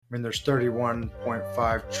mean, there's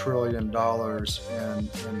 $31.5 trillion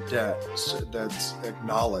in debt that's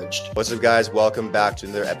acknowledged. What's up, guys? Welcome back to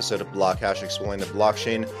another episode of Blockhash Exploring the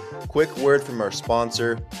Blockchain. Quick word from our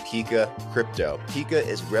sponsor, Pika Crypto. Pika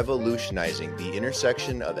is revolutionizing the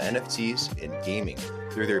intersection of NFTs and gaming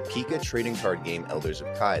through their Pika trading card game, Elders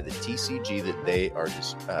of Kai. The TCG that they are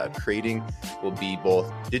creating will be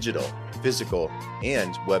both digital, physical,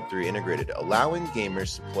 and Web3 integrated, allowing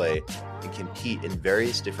gamers to play and compete in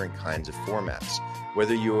various different kinds of formats.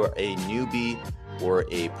 Whether you're a newbie or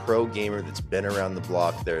a pro gamer that's been around the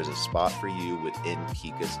block, there is a spot for you within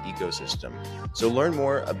Pika's ecosystem. So learn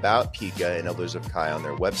more about Pika and Elders of Kai on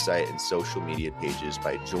their website and social media pages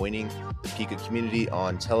by joining the Pika community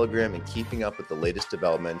on Telegram and keeping up with the latest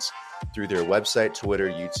developments through their website, Twitter,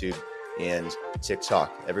 YouTube, and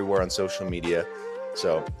TikTok, everywhere on social media.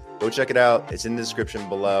 So go check it out. It's in the description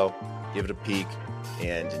below. Give it a peek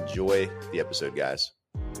and enjoy the episode, guys.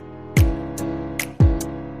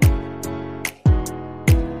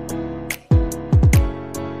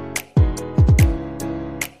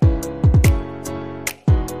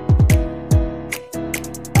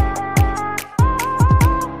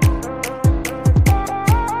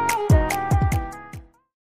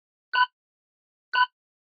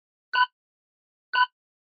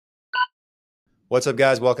 What's up,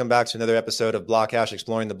 guys? Welcome back to another episode of Blockhash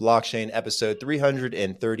Exploring the Blockchain, episode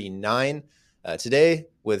 339. Today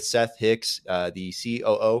with Seth Hicks, the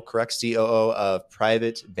COO of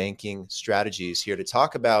Private Banking Strategies, here to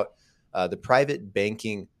talk about the private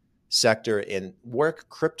banking sector and where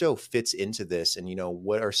crypto fits into this, and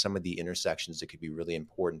what are some of the intersections that could be really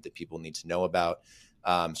important that people need to know about.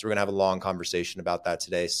 So we're gonna have a long conversation about that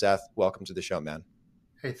today. Seth, welcome to the show, man.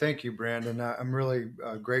 Hey, thank you, Brandon. I'm really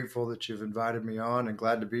grateful that you've invited me on and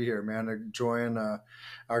glad to be here, man. Enjoying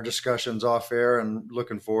our discussions off air and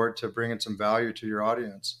looking forward to bringing some value to your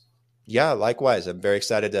audience. Yeah, likewise. I'm very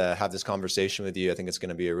excited to have this conversation with you. I think it's going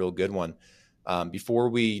to be a real good one. Before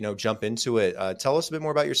we, jump into it, tell us a bit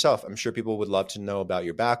more about yourself. I'm sure people would love to know about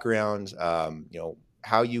your background,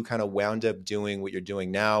 how you kind of wound up doing what you're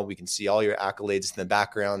doing now. We can see all your accolades in the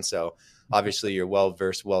background. So obviously you're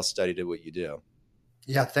well-versed, well-studied at what you do.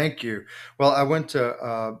 Yeah, thank you. Well, I went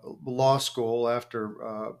to law school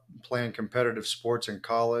after playing competitive sports in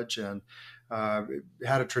college and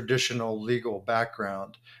had a traditional legal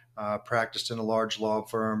background. Practiced in a large law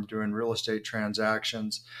firm doing real estate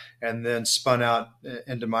transactions, and then spun out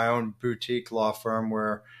into my own boutique law firm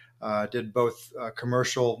where I did both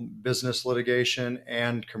commercial business litigation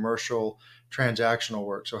and commercial transactional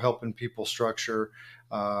work. So helping people structure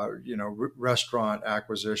restaurant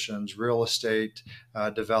acquisitions, real estate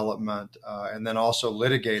development, and then also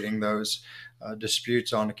litigating those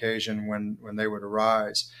disputes on occasion when they would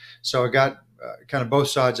arise. So I got kind of both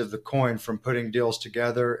sides of the coin, from putting deals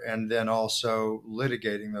together and then also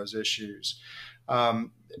litigating those issues.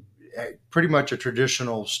 Pretty much a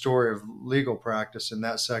traditional story of legal practice in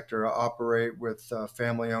that sector. I operate with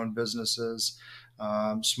family-owned businesses,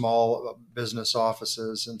 small business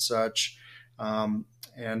offices and such.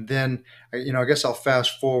 And then, I guess I'll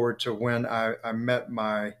fast forward to when I met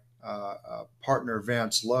my partner,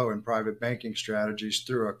 Vance Lowe, in Private Banking Strategies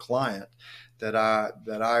through a client that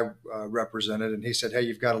I represented. And he said, "Hey,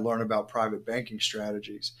 you've got to learn about private banking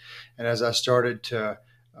strategies." And as I started to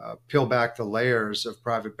peel back the layers of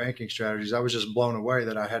private banking strategies, I was just blown away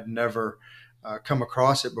that I had never come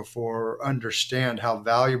across it before, or understand how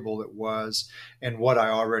valuable it was in what I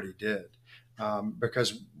already did.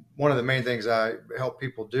 Because one of the main things I help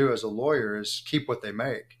people do as a lawyer is keep what they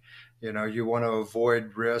make. You want to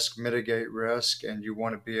avoid risk, mitigate risk, and you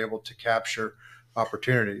want to be able to capture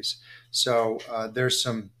opportunities. So there's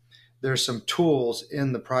some tools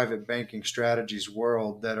in the private banking strategies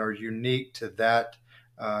world that are unique to that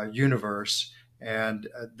universe, and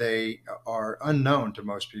they are unknown to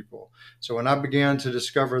most people. So when I began to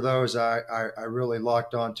discover those, I really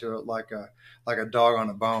locked onto it like a dog on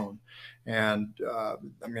a bone. And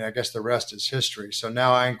I guess the rest is history. So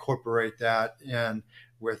now I incorporate that in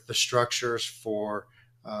with the structures for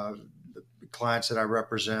the clients that I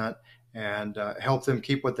represent, and help them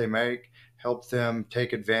keep what they make, help them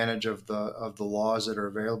take advantage of the laws that are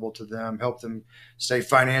available to them, help them stay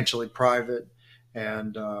financially private,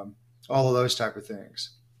 and all of those type of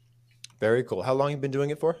things. Very cool. How long have you been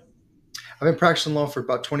doing it for? I've been practicing law for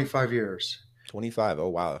about 25 years. 25. Oh,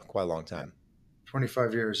 wow. Quite a long time.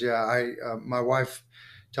 25 years. Yeah. My wife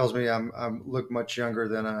tells me I look much younger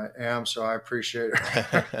than I am, so I appreciate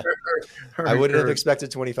her. I wouldn't have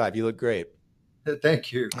expected 25. You look great.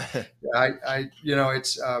 Thank you.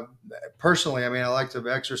 It's personally, I mean, I like to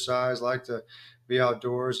exercise, like to be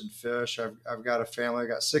outdoors and fish. I've got a family. I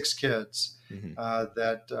got 6 kids Mhm.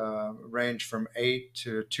 that range from 8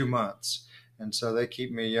 to 2 months, and so they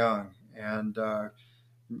keep me young. And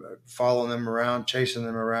following them around, chasing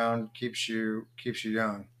them around keeps you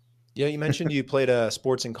young. Yeah, you mentioned you played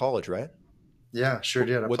sports in college, right? Yeah, sure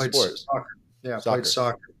did. I What played sport? soccer. Yeah, I played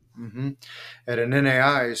Soccer. soccer. At an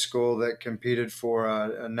NAI school that competed for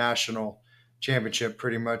a national championship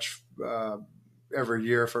pretty much every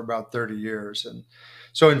year for about 30 years. And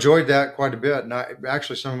so enjoyed that quite a bit. And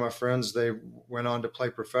actually, some of my friends, they went on to play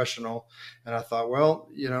professional. And I thought, well,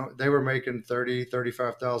 they were making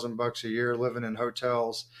 35,000 bucks a year living in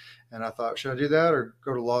hotels. And I thought, should I do that or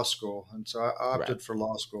go to law school? And so I Right. opted for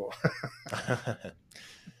law school.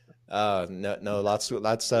 No, no, that's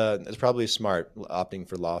probably smart opting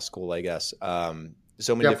for law school, I guess.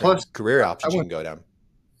 So many Yeah. Plus, different career I options you went can go down.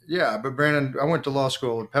 Yeah, but Brandon, I went to law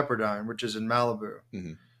school at Pepperdine, which is in Malibu.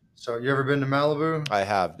 Hmm. So you ever been to Malibu? I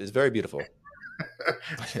have. It's very beautiful.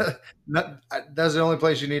 That's the only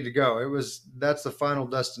place you need to go. That's the final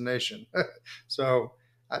destination. So,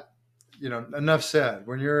 I, enough said.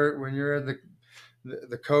 When you're in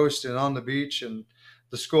the coast and on the beach, and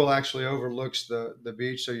the school actually overlooks the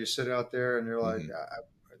beach, so you sit out there and you're like, Hmm.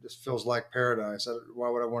 this feels like paradise. Why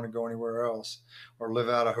would I want to go anywhere else or live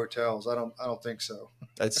out of hotels? I don't think so.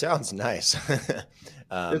 That sounds nice.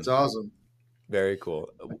 It's um, awesome. Very cool.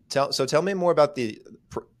 Tell me more about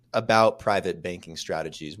about private banking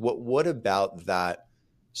strategies. What about that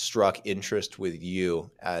struck interest with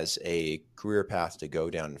you as a career path to go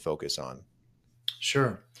down and focus on?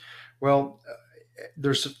 Sure. Well,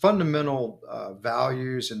 there's fundamental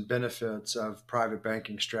values and benefits of private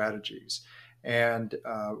banking strategies. And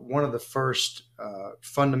one of the first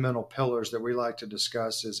fundamental pillars that we like to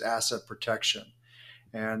discuss is asset protection.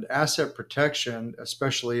 And asset protection,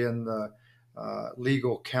 especially in the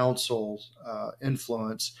legal counsel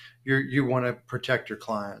influence, you want to protect your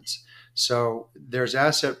clients. So there's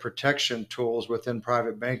asset protection tools within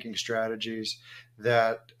private banking strategies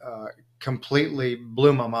that completely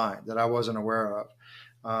blew my mind that I wasn't aware of.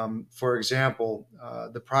 For example,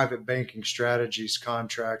 the private banking strategies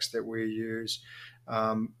contracts that we use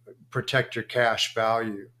protect your cash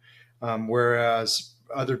value, whereas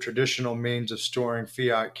other traditional means of storing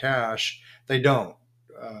fiat cash, they don't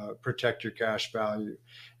protect your cash value.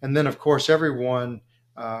 And then, of course, everyone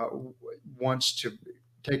uh, wants to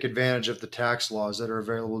take advantage of the tax laws that are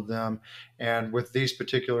available to them. And with these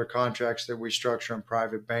particular contracts that we structure in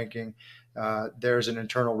private banking, there's an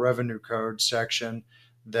internal revenue code section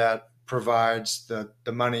that provides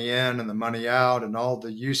the money in and the money out, and all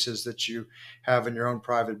the uses that you have in your own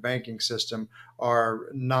private banking system are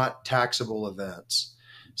not taxable events.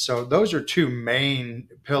 So those are two main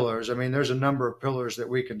pillars. I mean, there's a number of pillars that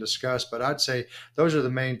we can discuss, but I'd say those are the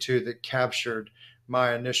main two that captured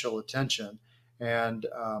my initial attention. And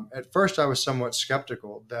at first, I was somewhat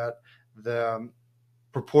skeptical that the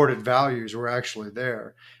purported values were actually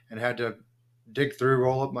there, and had to dig through,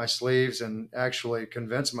 roll up my sleeves, and actually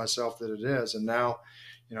convince myself that it is. And now,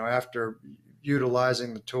 after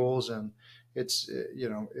utilizing the tools, and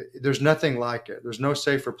there's nothing like it. There's no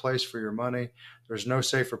safer place for your money. There's no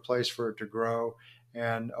safer place for it to grow.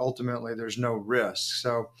 And ultimately, there's no risk.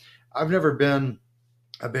 So I've never been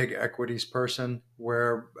a big equities person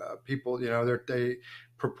where people, they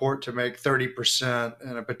purport to make 30%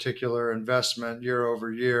 in a particular investment year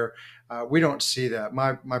over year. We don't see that.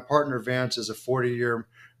 My partner Vance is a 40-year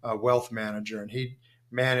wealth manager, and he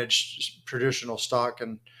managed traditional stock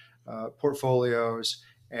and portfolios,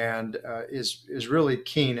 and is really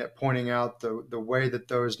keen at pointing out the way that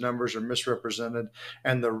those numbers are misrepresented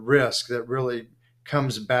and the risk that really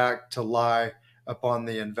comes back to lie upon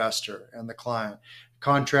the investor and the client.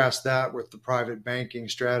 Contrast that with the private banking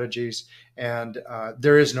strategies, and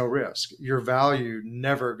there is no risk. Your value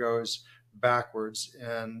never goes backwards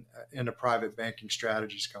in a private banking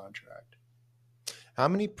strategies contract. How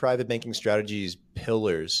many private banking strategies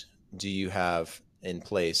pillars do you have in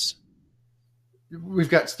place?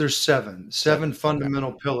 There's seven Seven. Okay.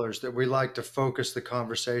 fundamental pillars that we like to focus the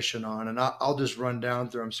conversation on, and I'll just run down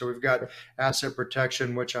through them. So we've got Sure. asset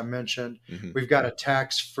protection, which I mentioned. Hmm. We've got a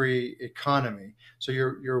tax-free economy. So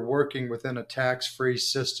you're working within a tax-free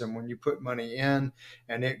system when you put money in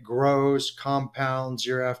and it grows, compounds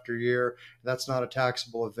year after year. That's not a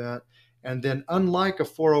taxable event. And then, unlike a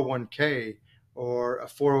 401k or a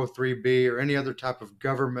 403b or any other type of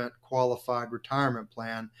government qualified retirement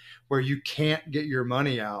plan, where you can't get your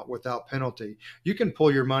money out without penalty. You can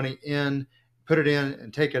pull your money in put it in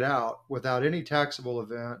and take it out without any taxable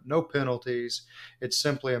event, no penalties. It's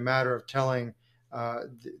simply a matter of telling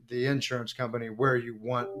the insurance company where you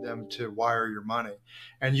want them to wire your money.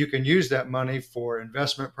 And you can use that money for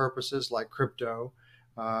investment purposes like crypto,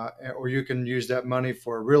 or you can use that money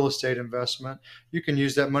for real estate investment. You can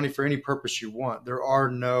use that money for any purpose you want. There are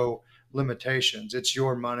no limitations. It's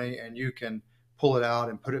your money, and you can pull it out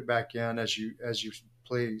and put it back in as you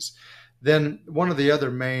please. Then one of the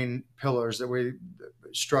other main pillars that we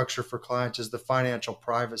structure for clients is the financial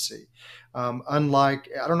privacy. Unlike,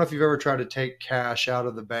 I don't know if you've ever tried to take cash out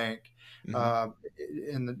of the bank, uh,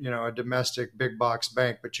 in a domestic big box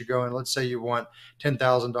bank, but you go in, let's say you want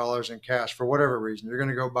 $10,000 in cash for whatever reason. You're going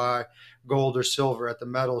to go buy gold or silver at the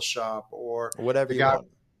metal shop, or Whatever the you guy, want.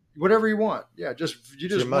 whatever you want. Yeah, you It's your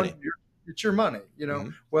just money. want it's your money. Hmm.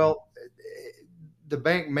 Well, the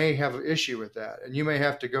bank may have an issue with that, and you may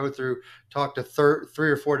have to go through, talk to three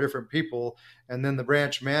or four different people, and then the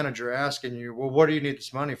branch manager asking you, well, what do you need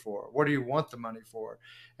this money for? What do you want the money for?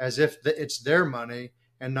 As if it's their money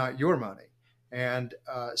and not your money. And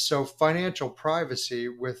so financial privacy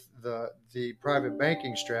with the private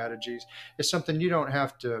banking strategies is something you don't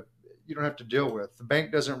have to deal with. The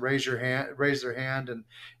bank doesn't raise their hand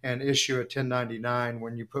and issue a 1099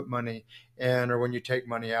 when you put money in or when you take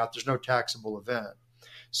money out. There's no taxable event.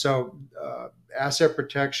 So asset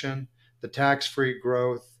protection, the tax-free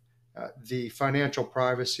growth, the financial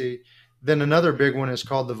privacy. Then another big one is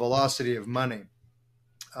called the velocity of money.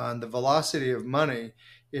 The velocity of money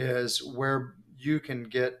is where you can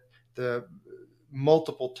get the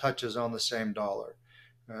multiple touches on the same dollar.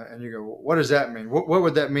 And you go, well, what does that mean? What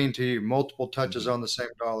would that mean to you? Multiple touches Hmm. on the same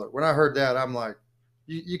dollar. When I heard that, I'm like,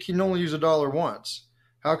 you can only use a dollar once.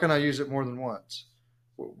 How can I use it more than once?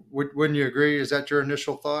 Wouldn't you agree? Is that your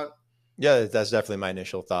initial thought? Yeah, that's definitely my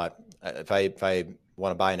initial thought. If I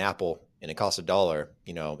want to buy an apple and it costs $1,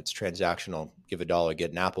 it's transactional. Give $1,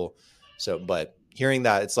 get an apple. So, but hearing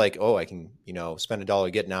that, it's like, oh, I can, spend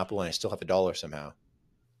 $1, get an apple, and I still have $1 somehow.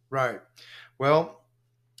 Right. Well,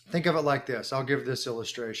 think of it like this. I'll give this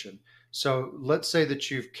illustration. So let's say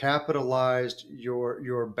that you've capitalized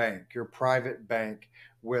your bank, your private bank,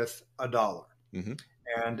 with a dollar. Hmm.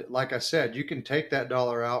 And like I said, you can take that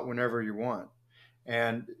dollar out whenever you want.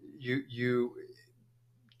 And you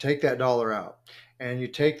take that dollar out, and you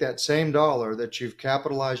take that same dollar that you've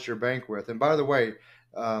capitalized your bank with. And by the way,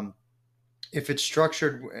 um, if it's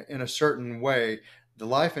structured in a certain way, the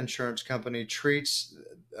life insurance company treats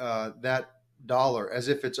that dollar as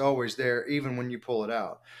if it's always there, even when you pull it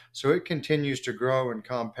out. So it continues to grow and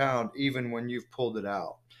compound even when you've pulled it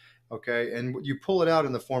out. Okay. And you pull it out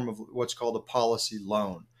in the form of what's called a policy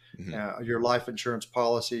loan. Hmm. Your life insurance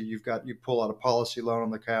policy, you pull out a policy loan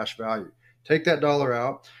on the cash value. Take that dollar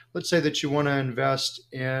out. Let's say that you want to invest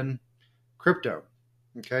in crypto.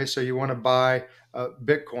 Okay, so you want to buy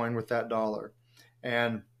Bitcoin with that dollar,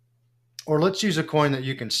 and or let's use a coin that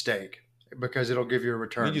you can stake because it'll give you a You could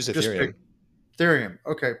return. use Just pick Ethereum. Ethereum.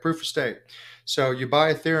 Okay, proof of stake. So you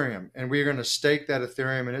buy Ethereum, and we're going to stake that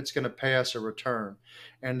Ethereum, and it's going to pay us a return,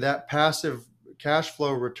 and that passive cash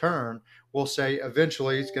flow return will say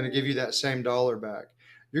eventually it's going to give you that same dollar back.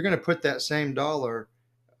 You're going to put that same dollar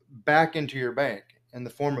back into your bank in the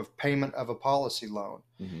form of payment of a policy loan.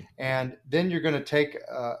 Hmm. And then you're going to take,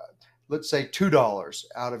 let's say, $2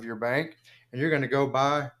 out of your bank, and you're going to go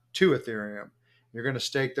buy two Ethereum. You're going to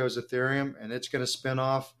stake those Ethereum, and it's going to spin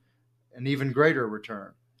off an even greater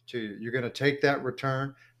return to you. You're going to take that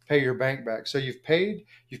return, pay your bank back. So you've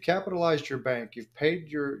capitalized your bank, you've paid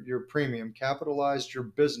your premium, capitalized your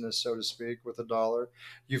business, so to speak, with a dollar.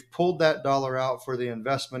 You've pulled that dollar out for the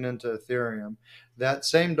investment into Ethereum. That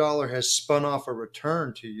same dollar has spun off a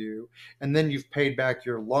return to you, and then you've paid back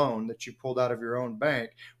your loan that you pulled out of your own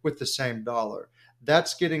bank with the same dollar.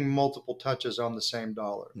 That's getting multiple touches on the same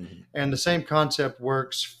dollar. Hmm. And the same concept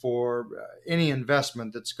works for any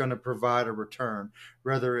investment that's going to provide a return,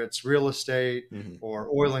 whether it's real estate Hmm. or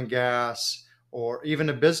oil and gas or even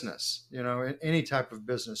a business, any type of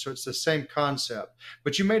business. So it's the same concept.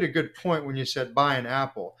 But you made a good point when you said buy an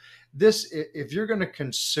apple. If you're going to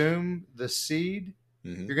consume the seed,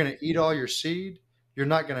 Hmm. you're going to eat all your seed, you're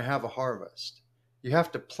not going to have a harvest. You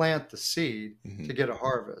have to plant the seed Hmm. to get a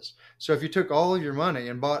harvest. So if you took all of your money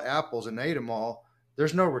and bought apples and ate them all,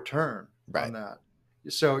 there's no return Right. on that.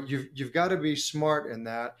 So you've got to be smart in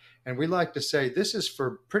that. And we like to say this is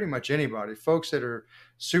for pretty much anybody, folks that are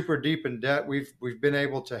super deep in debt. We've been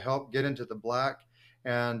able to help get into the black,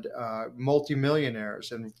 and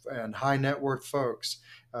multimillionaires and high net worth folks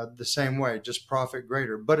the same way, just profit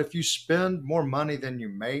greater. But if you spend more money than you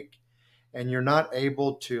make, and you're not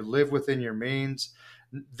able to live within your means,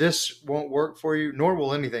 this won't work for you, nor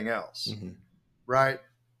will anything else, Hmm. right?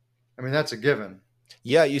 I mean, that's a given.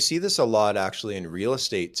 Yeah, you see this a lot actually in real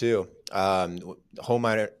estate too.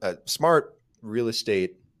 Smart real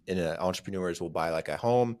estate entrepreneurs will buy like a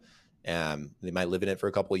home, and they might live in it for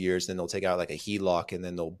a couple of years. Then they'll take out like a HELOC, and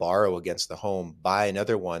then they'll borrow against the home, buy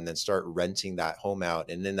another one, then start renting that home out.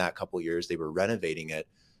 And in that couple of years, they were renovating it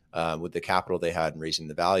with the capital they had and raising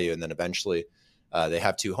the value. And then eventually, they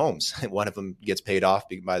have two homes. One of them gets paid off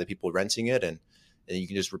by the people renting it, and you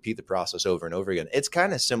can just repeat the process over and over again. It's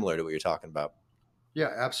kind of similar to what you're talking about.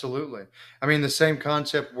 Yeah, absolutely. I mean, the same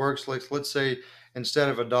concept works. Like, let's say instead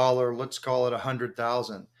of a dollar, let's call it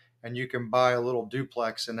 100,000, and you can buy a little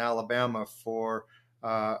duplex in Alabama for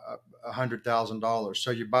 $100,000.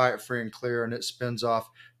 So you buy it free and clear, and it spins off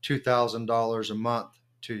 $2,000 a month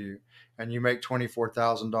to you, and you make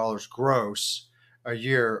 $24,000 gross a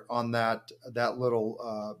year on that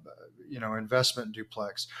little investment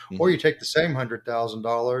duplex. Or Hmm. you take the same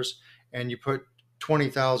 $100,000 and you put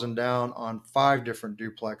 20,000 down on 5 different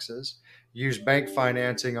duplexes, use bank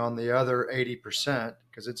financing on the other 80%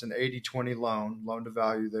 because it's an 80-20 loan to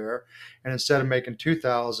value there. And instead of making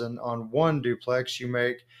 2,000 on one duplex, you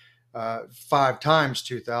make 5 times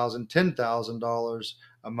 2,000, $10,000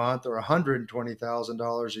 a month or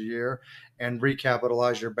 $120,000 a year, and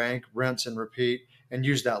recapitalize your bank, rinse and repeat, and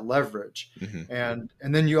use that leverage. Hmm. And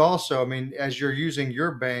then you also, I mean, as you're using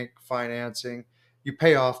your bank financing, you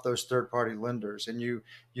pay off those third party lenders, and you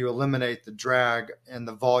eliminate the drag and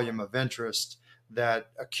the volume of interest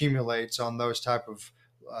that accumulates on those type of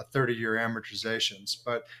 30-year amortizations.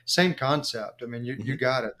 But same concept. I mean, you Hmm.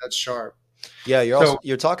 got it. That's sharp. Yeah, So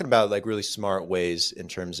you're talking about like really smart ways in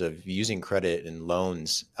terms of using credit and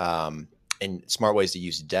loans, and smart ways to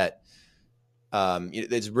use debt.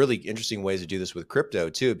 There's really interesting ways to do this with crypto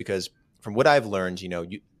too, because from what I've learned,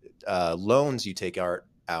 loans you take out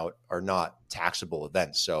are not taxable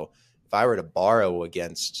events. So if I were to borrow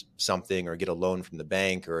against something or get a loan from the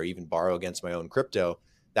bank or even borrow against my own crypto,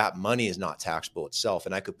 that money is not taxable itself,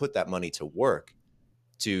 and I could put that money to work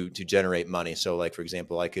to generate money. So, like for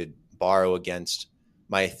example, I could borrow against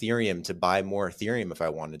my Ethereum to buy more Ethereum if I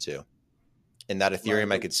wanted to, and that right.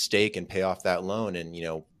 Ethereum I could stake and pay off that loan. And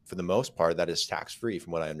for the most part, that is tax free,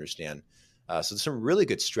 from what I understand. So there's some really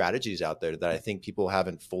good strategies out there that I think people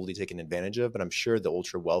haven't fully taken advantage of, but I'm sure the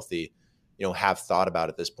ultra wealthy, have thought about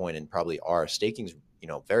at this point and probably are. Staking's,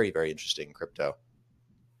 very, very interesting in crypto.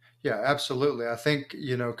 Yeah, absolutely. I think,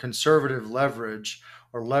 conservative leverage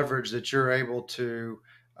or leverage that you're able to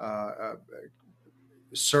uh,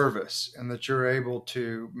 service and that you're able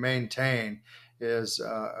to maintain is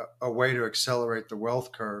a way to accelerate the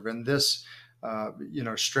wealth curve. And this,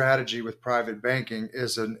 strategy with private banking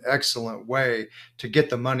is an excellent way to get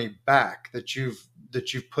the money back that you've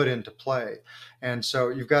put into play. And so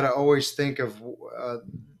you've got to always think of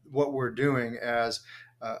what we're doing as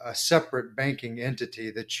a separate banking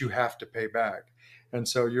entity that you have to pay back. And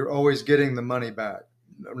so you're always getting the money back,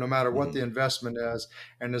 no matter what Hmm. the investment is.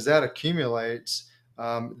 And as that accumulates,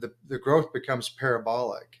 the growth becomes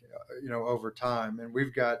parabolic, over time. And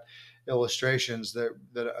we've got illustrations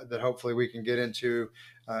that hopefully we can get into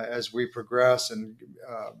as we progress and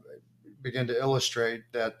begin to illustrate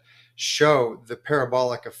that show the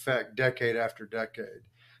parabolic effect decade after decade.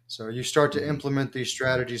 So you start to Hmm. implement these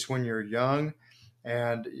strategies when you're young,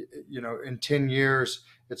 and in 10 years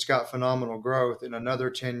it's got phenomenal growth. In another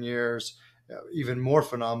 10 years, even more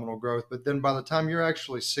phenomenal growth. But then by the time you're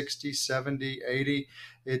actually 60, 70, 80,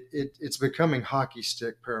 it's becoming hockey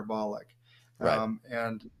stick parabolic. Right.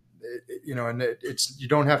 And it's you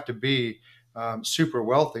don't have to be super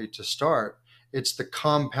wealthy to start. It's the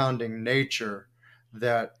compounding nature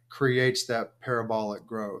that creates that parabolic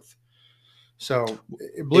growth. So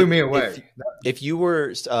it blew If me if away. if you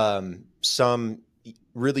were some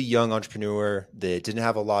really young entrepreneur that didn't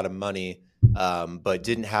have a lot of money, but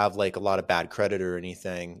didn't have like a lot of bad credit or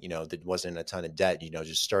anything, that wasn't a ton of debt,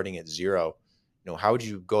 just starting at zero, how would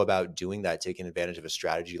you go about doing that, taking advantage of a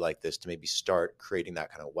strategy like this to maybe start creating that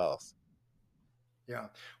kind of wealth? Yeah.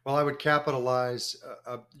 Well, I would capitalize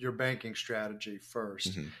your banking strategy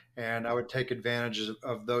first, Hmm. and I would take advantage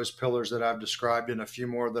of those pillars that I've described and a few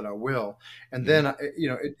more that I will. And Hmm. then,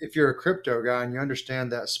 if you're a crypto guy and you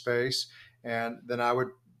understand that space, and then I would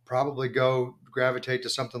probably go gravitate to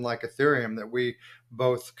something like Ethereum that we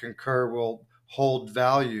both concur will hold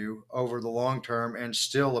value over the long term and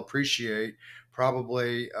still appreciate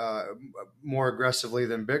probably more aggressively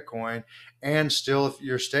than Bitcoin, and still if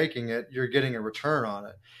you're staking it you're getting a return on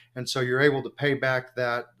it, and so you're able to pay back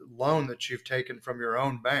that loan that you've taken from your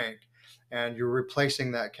own bank, and you're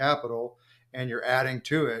replacing that capital and you're adding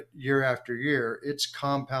to it year after year, it's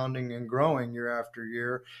compounding and growing year after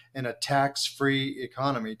year in a tax-free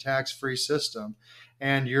economy, tax-free system,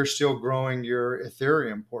 and you're still growing your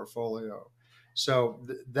Ethereum portfolio. So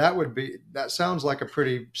that sounds like a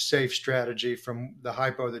pretty safe strategy from the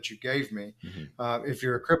hypo that you gave me. Hmm. If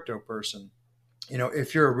you're a crypto person,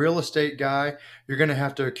 if you're a real estate guy, you're going to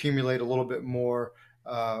have to accumulate a little bit more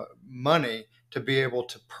money to be able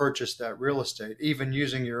to purchase that real estate, even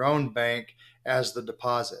using your own bank as the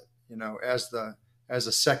deposit, as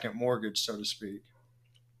a second mortgage, so to speak.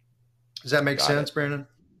 Does that make Got sense, it. Brandon?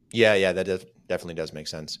 Yeah, yeah, that definitely does make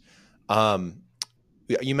sense. Um,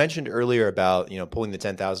 you mentioned earlier about pulling the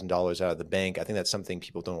 $10,000 out of the bank. I think that's something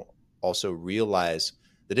people don't also realize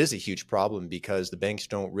that is a huge problem because the banks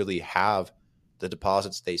don't really have the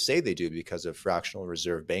deposits they say they do because of fractional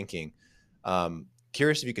reserve banking.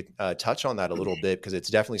 Curious if you could touch on that a little bit because it's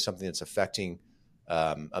definitely something that's affecting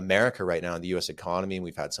America right now in the U.S. economy. And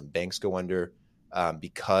we've had some banks go under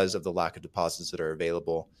because of the lack of deposits that are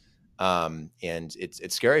available. And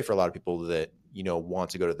it's scary for a lot of people that want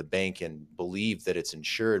to go to the bank and believe that it's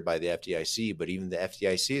insured by the FDIC, but even the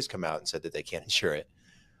FDIC has come out and said that they can't insure it,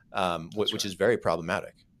 That's which right. is very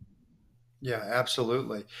problematic. Yeah,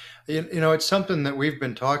 absolutely. It's something that we've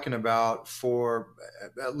been talking about for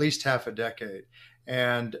at least half a decade.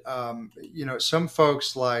 And, some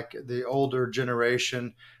folks like the older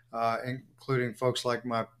generation, including folks like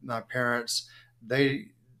my parents, they,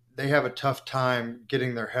 they have a tough time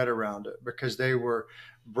getting their head around it because they were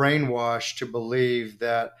brainwashed to believe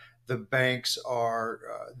that the banks are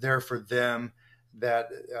there for them, that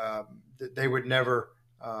they would never,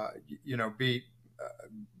 be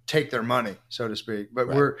take their money, so to speak. But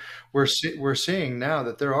Right. we're seeing now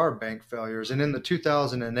that there are bank failures, and in the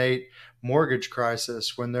 2008 mortgage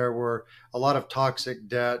crisis, when there were a lot of toxic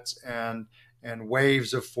debts and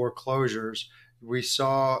waves of foreclosures, we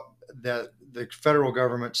saw that the federal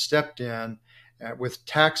government stepped in with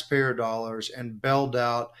taxpayer dollars and bailed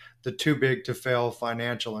out the too big to fail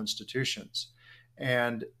financial institutions,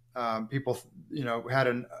 and people, had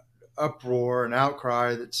an uproar and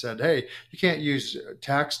outcry that said, "Hey, you can't use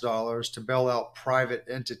tax dollars to bail out private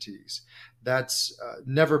entities. That's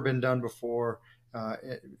never been done before,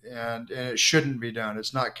 and it shouldn't be done.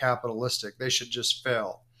 It's not capitalistic. They should just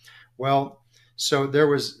fail." Well, so there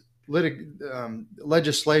was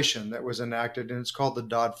legislation that was enacted, and it's called the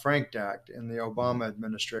Dodd-Frank Act in the Mhm. Obama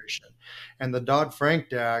administration. And the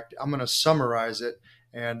Dodd-Frank Act, I'm going to summarize it,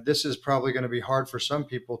 and this is probably going to be hard for some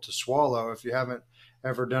people to swallow if you haven't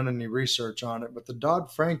ever done any research on it. But the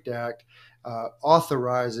Dodd-Frank Act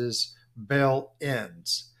authorizes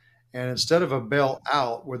bail-ins. And instead of a bail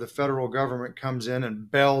out where the federal government comes in and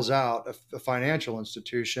bails out a financial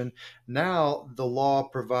institution, now the law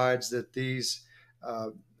provides that these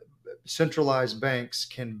uh, centralized banks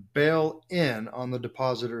can bail in on the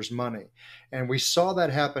depositor's money. And we saw that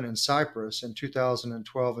happen in Cyprus in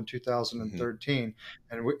 2012 and Mhm. 2013.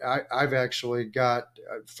 And I've actually got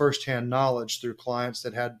firsthand knowledge through clients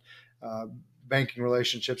that had uh, banking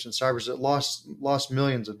relationships in Cyprus that lost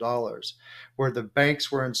millions of dollars, where the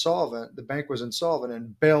banks were insolvent. The bank was insolvent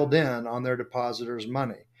and bailed in on their depositor's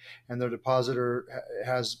money, and their depositor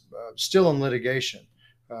has still in litigation,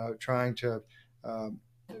 trying to uh,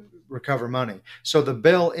 recover money. So the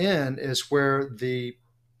bail in is where the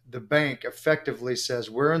bank effectively says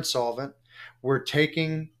we're insolvent, we're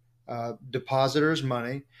taking depositors'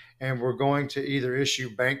 money, and we're going to either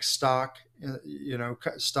issue bank stock,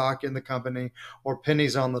 stock in the company, or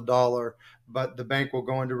pennies on the dollar. But the bank will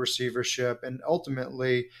go into receivership, and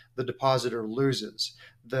ultimately the depositor loses.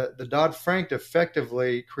 The Dodd Frank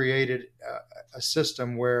effectively created a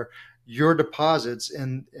system where your deposits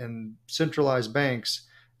in centralized banks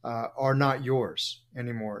are not yours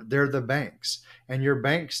anymore. They're the bank's, and your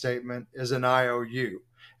bank statement is an IOU.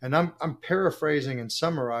 And I'm paraphrasing and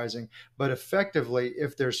summarizing, but effectively,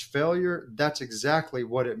 if there's failure, that's exactly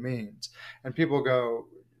what it means. And people go,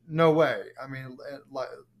 "No way! I mean,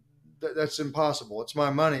 that's impossible. It's my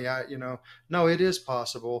money. No, it is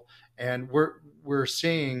possible, and we're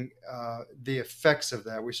seeing the effects of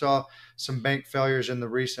that. We saw some bank failures in the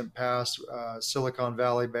recent past, Silicon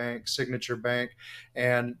Valley Bank, Signature Bank,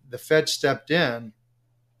 and the Fed stepped in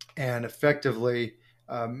and effectively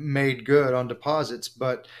made good on deposits.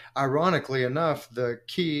 But ironically enough, the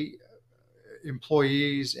key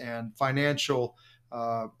employees and financial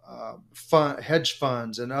hedge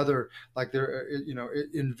funds and other, like there,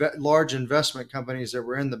 large investment companies that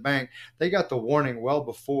were in the bank, they got the warning well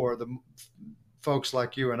before the folks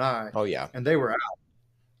like you and I, Oh yeah. and they were out.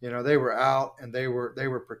 They were out, and they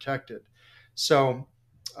were protected. So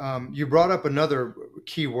You brought up another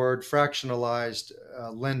key word, fractionalized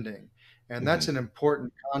lending, and that's Hmm. an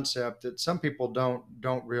important concept that some people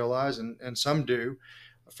don't realize, and some do.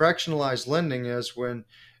 Fractionalized lending is when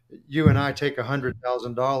you and I take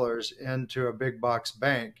 $100,000 into a big box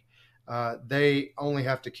bank. They only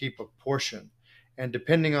have to keep a portion, and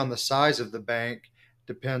depending on the size of the bank,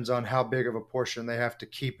 depends on how big of a portion they have to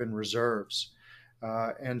keep in reserves.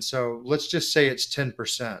 And so, let's just say it's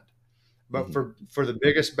 10%. But Hmm. for the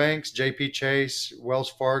biggest banks, JP Chase, Wells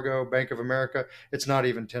Fargo, Bank of America, it's not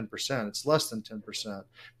even 10%. It's less than 10%.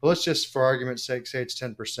 But let's just, for argument's sake, say it's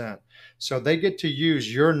 10%. So they get to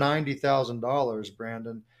use your $90,000,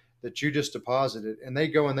 Brandon, that you just deposited, and they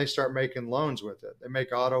go and they start making loans with it. They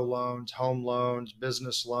make auto loans, home loans,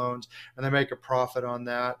 business loans, and they make a profit on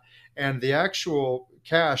that. And the actual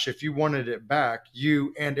cash, if you wanted it back,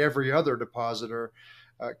 you and every other depositor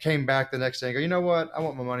came back the next day and go, you know what? I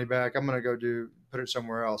want my money back. I'm going to put it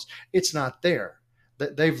somewhere else. It's not there.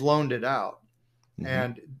 They've loaned it out. Hmm.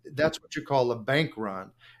 And that's what you call a bank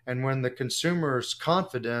run. And when the consumer's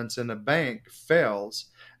confidence in a bank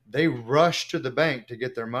fails, they rush to the bank to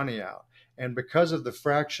get their money out. And because of the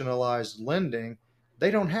fractionalized lending,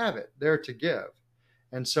 they don't have it there to give.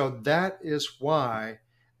 And so that is why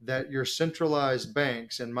that your centralized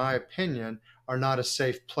banks, in my opinion, are not a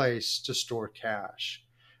safe place to store cash.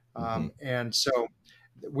 Hmm. And so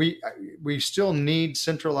we we still need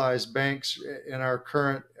centralized banks in our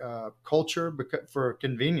current culture because, for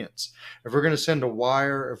convenience. If we're going to send a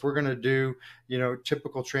wire, if we're going to do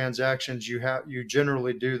typical transactions, you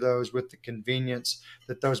generally do those with the convenience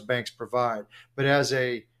that those banks provide. But as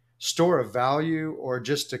a store of value or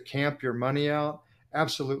just to camp your money out,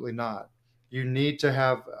 absolutely not. You need to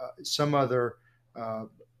have some other uh,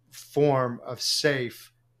 form of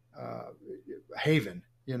safe uh, haven,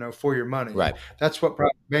 for your money. And Right. that's what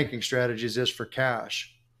private banking strategies is for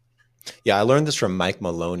cash. Yeah, I learned this from Mike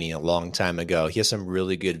Maloney a long time ago. He has some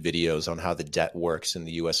really good videos on how the debt works in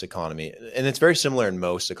the U.S. economy, and it's very similar in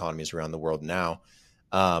most economies around the world now.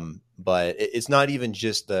 But it's not even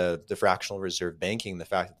just the fractional reserve banking, the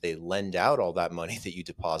fact that they lend out all that money that you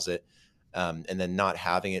deposit, and then not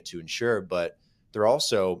having it to insure, but they're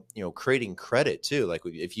also creating credit too. Like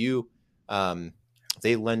if you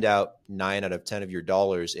they lend out 9 out of 10 of your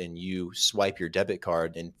dollars and you swipe your debit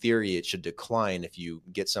card, in theory, it should decline if you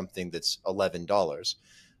get something that's $11.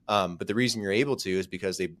 But the reason you're able to is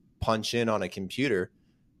because they punch in on a computer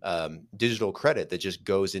digital credit that just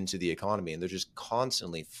goes into the economy, and they're just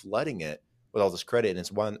constantly flooding it with all this credit. And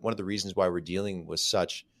it's one of the reasons why we're dealing with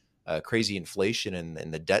such crazy inflation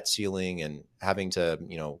and the debt ceiling and having to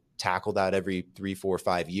tackle that every 3, 4,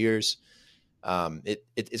 5 years.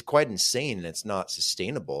 It's quite insane, and it's not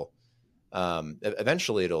sustainable.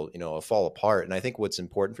 Eventually it'll fall apart. And I think what's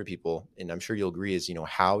important for people, and I'm sure you'll agree, is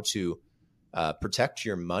how to protect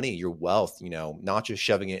your money, your wealth. Not just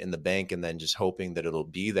shoving it in the bank and then just hoping that it'll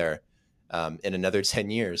be there in another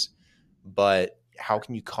 10 years, but how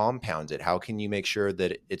can you compound it? How can you make sure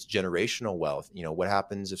that it's generational wealth? What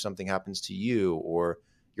happens if something happens to you or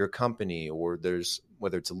your company, or there's,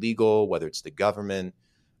 whether it's illegal, whether it's the government,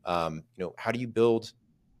 how do you build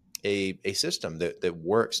a system that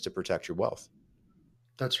works to protect your wealth?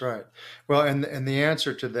 That's right. Well, and the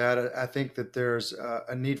answer to that, I think that there's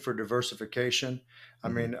a need for diversification. I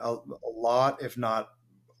Hmm. mean, a lot, if not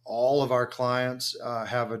all of our clients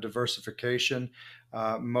have a diversification,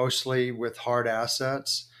 mostly with hard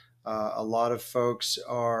assets. A lot of folks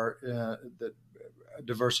are that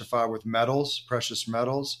diversify with metals, precious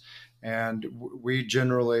metals. And we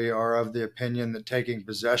generally are of the opinion that taking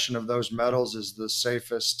possession of those metals is the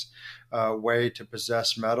safest way to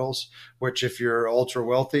possess metals, which, if you're ultra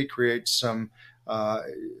wealthy, creates some uh,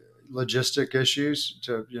 logistic issues.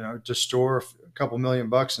 To store a couple $1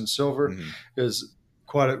 million in silver Hmm. is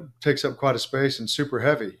takes up quite a space and super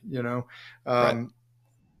heavy. Right. Um,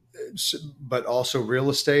 but also real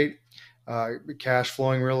estate, cash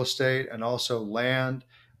flowing real estate, and also land.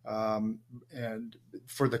 And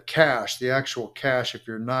for the cash, the actual cash, if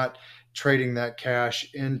you're not trading that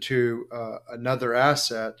cash into another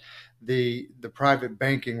asset, the private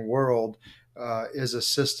banking world is a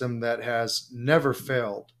system that has never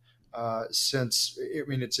failed. Since I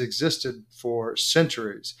mean, it's existed for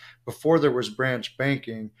centuries. Before there was branch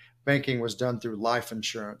banking, banking was done through life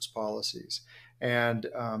insurance policies. And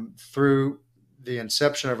through the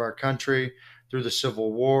inception of our country, through the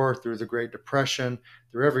Civil War, through the Great Depression,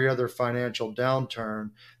 through every other financial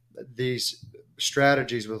downturn, these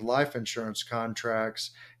strategies with life insurance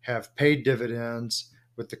contracts have paid dividends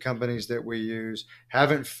with the companies that we use,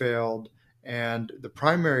 haven't failed. And the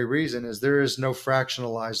primary reason is there is no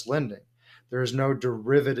fractionalized lending. There's no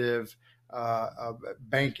derivative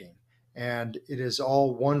banking, and it is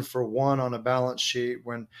all one for one on a balance sheet.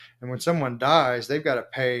 When someone dies, they've got to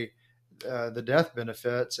pay the death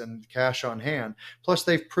benefits and cash on hand. Plus,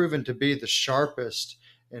 they've proven to be the sharpest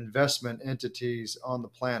investment entities on the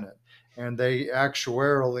planet, and they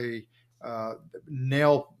actuarially uh,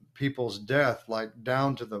 nail people's death like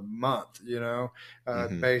down to the month,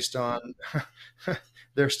 Hmm. based on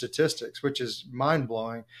their statistics, which is mind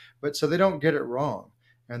blowing. But so they don't get it wrong,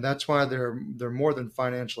 and that's why they're more than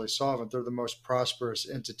financially solvent. They're the most prosperous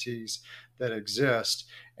entities that exist.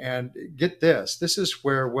 And get this: this is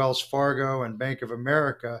where Wells Fargo and Bank of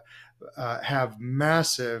America have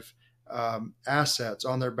massive assets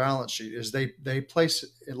on their balance sheet. Is they place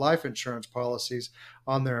life insurance policies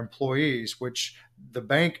on their employees, which the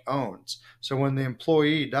bank owns. So when the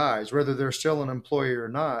employee dies, whether they're still an employee or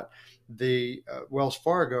not, the Wells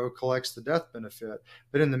Fargo collects the death benefit.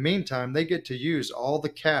 But in the meantime, they get to use all the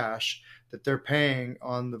cash that they're paying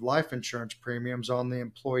on the life insurance premiums on the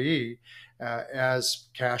employee as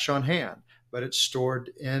cash on hand, but it's stored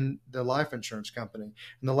in the life insurance company.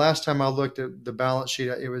 And the last time I looked at the balance sheet,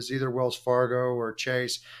 it was either Wells Fargo or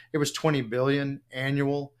Chase. It was 20 billion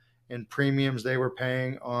annual in premiums they were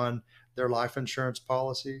paying on their life insurance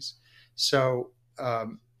policies. So,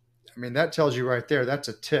 I mean, that tells you right there. That's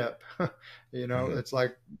a tip. Hmm. It's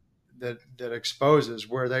like that exposes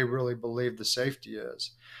where they really believe the safety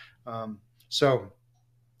is. Um, so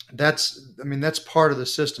I mean, that's part of the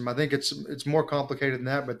system. I think it's more complicated than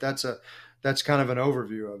that, but that's kind of an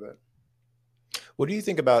overview of it. What do you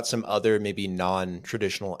think about some other maybe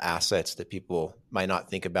non-traditional assets that people might not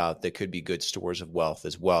think about that could be good stores of wealth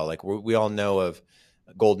as well? Like we all know of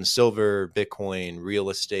gold and silver, Bitcoin, real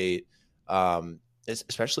estate.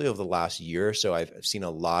 Especially over the last year or so, I've seen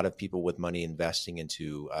a lot of people with money investing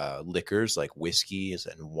into liquors like whiskeys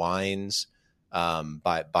and wines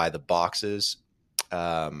by the boxes.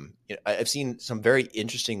 I've seen some very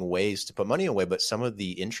interesting ways to put money away, but some of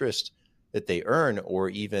the interest that they earn or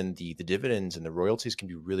even the dividends and the royalties can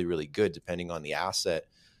be really, really good depending on the asset.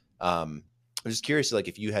 I'm just curious, like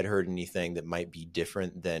if you had heard anything that might be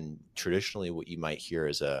different than traditionally what you might hear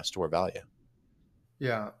as a store value.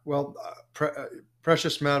 Yeah. Well,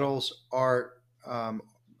 precious metals, art.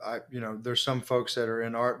 There's some folks that are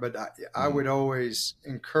in art, but I Hmm. would always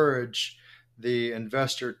encourage the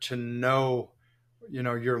investor to know,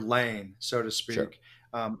 your lane, so to Sure. speak.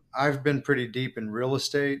 I've been pretty deep in real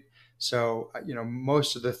estate, so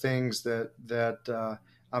most of the things that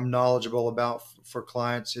I'm knowledgeable about for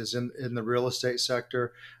clients is in the real estate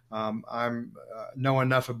sector. I'm know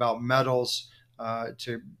enough about metals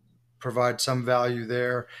to provide some value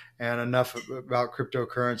there, and enough about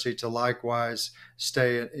cryptocurrency to likewise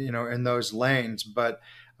stay in those lanes. But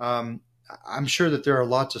um, I'm sure that there are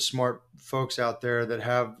lots of smart folks out there that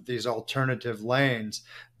have these alternative lanes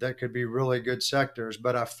that could be really good sectors.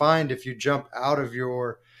 But I find if you jump out of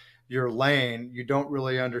your lane, you don't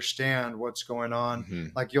really understand what's going on. Hmm.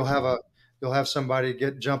 Like you'll have somebody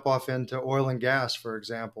jump off into oil and gas, for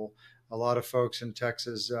example. A lot of folks in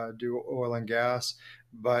Texas do oil and gas,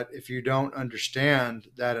 but if you don't understand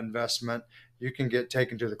that investment, you can get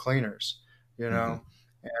taken to the cleaners, you Hmm. know.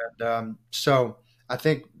 And so I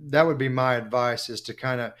think that would be my advice: is to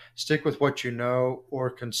kind of stick with what you know, or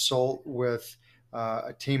consult with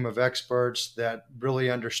a team of experts that really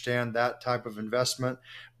understand that type of investment.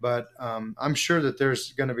 But I'm sure that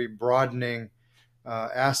there's going to be broadening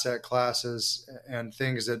asset classes and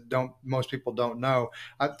things that don't most people don't know.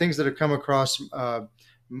 Things that have come across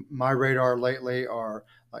my radar lately are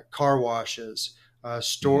like car washes, Hmm.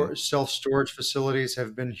 store self storage facilities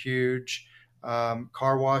have been huge.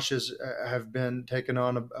 Car washes have been taken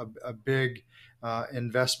on a big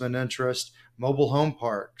investment interest. Mobile home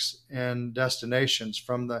parks and destinations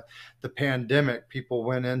from the pandemic, people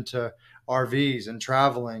went into RVs and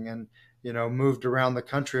traveling and moved around the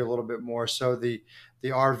country a little bit more. So the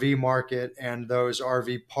RV market and those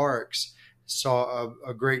RV parks saw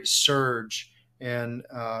a great surge in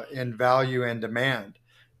value and demand.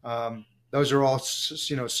 Those are all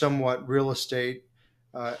somewhat real estate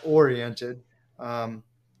oriented. Um,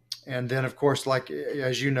 and then of course, like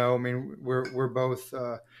as you know, I mean, we're both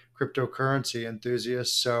cryptocurrency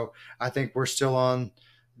enthusiasts, so I think we're still on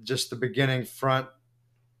just the beginning front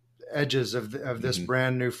edges of this Hmm.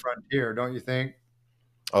 brand new frontier, don't you think?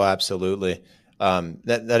 Oh, absolutely.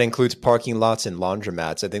 That includes parking lots and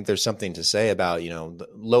laundromats. I think there's something to say about the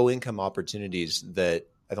low income opportunities that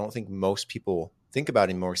I don't think most people think about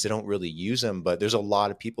anymore because they don't really use them. But there's a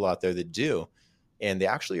lot of people out there that do, and they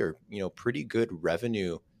actually are pretty good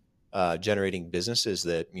revenue generating businesses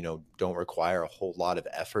that, don't require a whole lot of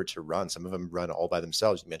effort to run. Some of them run all by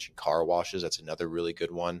themselves. You mentioned car washes. That's another really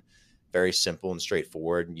good one. Very simple and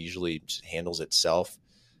straightforward and usually just handles itself.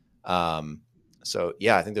 So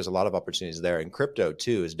yeah, I think there's a lot of opportunities there. And crypto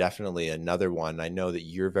too is definitely another one. I know that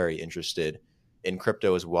you're very interested in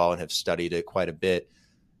crypto as well and have studied it quite a bit.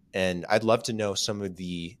 And I'd love to know some of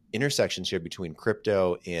the intersections here between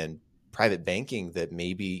crypto and private banking that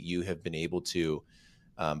maybe you have been able to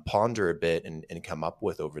ponder a bit and come up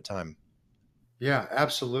with over time. Yeah,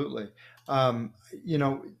 absolutely. Um, you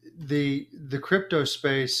know, the crypto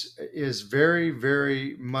space is very,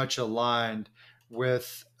 very much aligned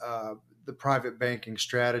with the private banking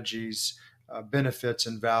strategies, benefits,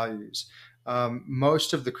 and values.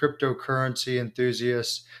 Most of the cryptocurrency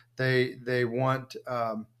enthusiasts they want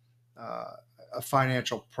uh, a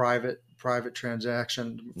financial private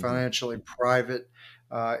transaction, Hmm. financially private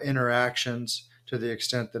interactions to the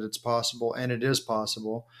extent that it's possible, and it is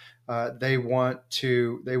possible. They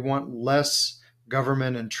want less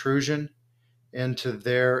government intrusion into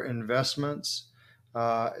their investments.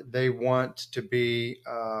 They want to be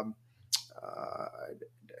uh,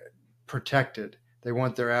 protected. They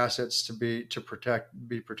want their assets to be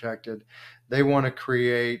protected. They want to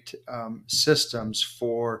create systems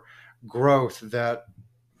for growth that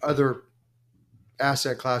other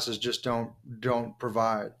asset classes just don't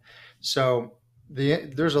provide. So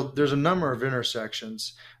there's a number of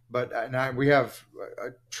intersections, but we have a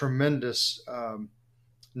tremendous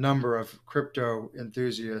number of crypto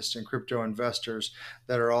enthusiasts and crypto investors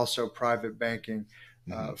that are also private banking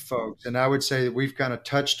Hmm. folks. And I would say that we've kind of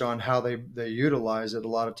touched on how they utilize it a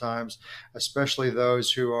lot of times, especially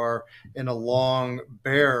those who are in a long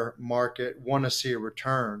bear market, want to see a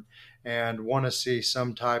return and want to see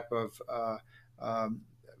some type of um,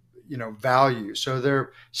 value. So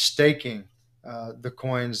they're staking the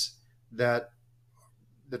coins that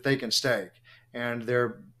they can stake, and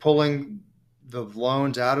they're pulling the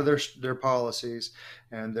loans out of their policies,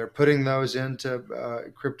 and they're putting those into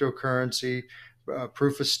cryptocurrency,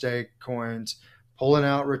 proof of stake coins, pulling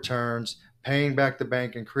out returns, paying back the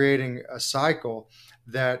bank, and creating a cycle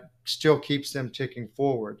that still keeps them ticking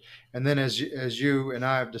forward. And then, as you and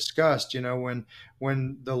I have discussed,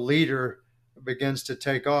 when the leader begins to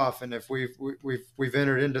take off, and if we've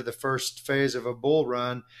entered into the first phase of a bull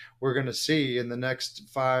run, we're going to see in the next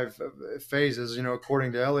five phases,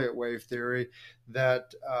 according to Elliott wave theory,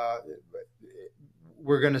 that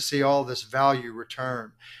we're going to see all this value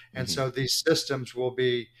return. And Hmm. so these systems will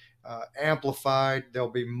be amplified, they'll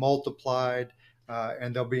be multiplied,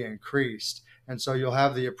 and they'll be increased. And so you'll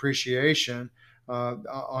have the appreciation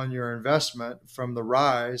on your investment from the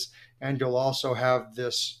rise, and you'll also have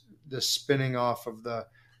this spinning off of the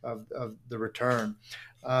return.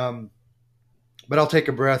 Um, but I'll take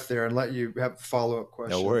a breath there and let you have a follow up No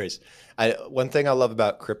question. worries. One thing I love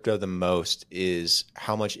about crypto the most is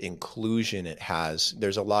how much inclusion it has.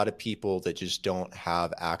 There's a lot of people that just don't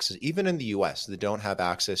have access, even in the US, that don't have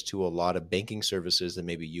access to a lot of banking services that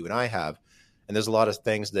maybe you and I have. And there's a lot of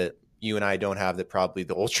things that you and I don't have that probably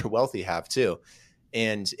the ultra wealthy have too.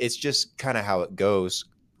 And it's just kind of how it goes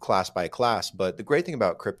class by class. But the great thing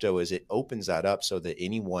about crypto is it opens that up so that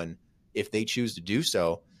anyone, if they choose to do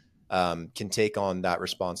so, can take on that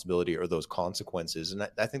responsibility or those consequences. And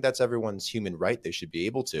I think that's everyone's human right. They should be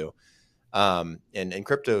able to. And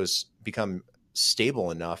crypto's become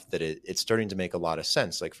stable enough that it's starting to make a lot of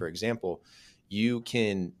sense. Like, for example, you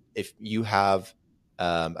can, if you have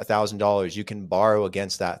 $1,000, you can borrow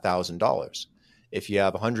against that $1,000. If you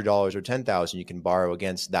have $100 or 10,000, you can borrow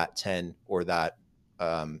against that 10 or that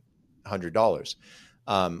 $100.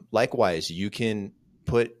 Likewise, you can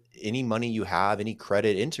put any money you have, any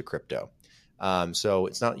credit into crypto. So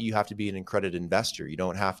it's not you have to be an accredited investor. You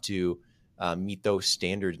don't have to meet those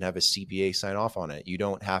standards and have a CPA sign off on it. You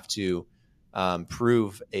don't have to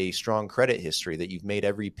prove a strong credit history that you've made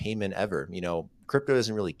every payment ever. Crypto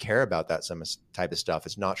doesn't really care about that some type of stuff.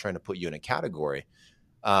 It's not trying to put you in a category.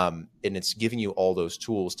 And it's giving you all those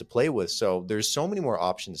tools to play with. So there's so many more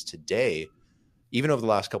options today, even over the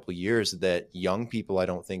last couple of years, that young people I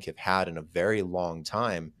don't think have had in a very long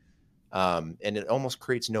time. And it almost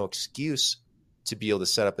creates no excuse to be able to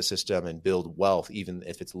set up a system and build wealth, even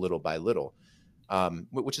if it's little by little,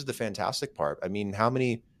 which is the fantastic part. I mean, how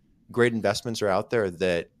many great investments are out there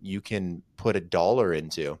that you can put $1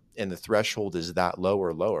 into and the threshold is that low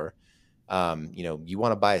or lower? You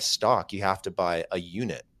want to buy a stock, you have to buy a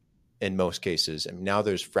unit in most cases. And now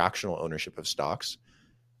there's fractional ownership of stocks.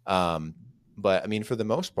 Um, but I mean, for the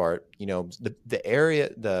most part,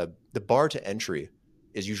 the bar to entry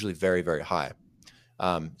is usually very, very high.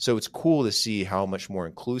 So it's cool to see how much more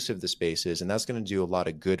inclusive the space is, and that's going to do a lot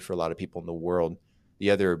of good for a lot of people in the world. The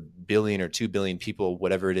other billion or 2 billion people,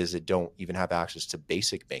 whatever it is, that don't even have access to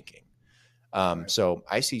basic banking. Right. So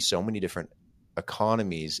I see so many different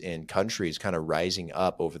economies and countries kind of rising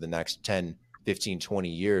up over the next 10, 15, 20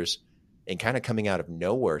 years and kind of coming out of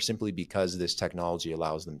nowhere simply because this technology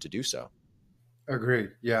allows them to do so. Agreed.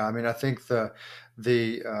 Yeah, I mean, I think the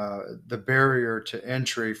barrier to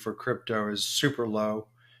entry for crypto is super low,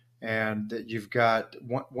 and that you've got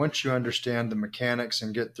once you understand the mechanics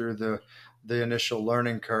and get through the initial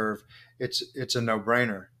learning curve, it's a no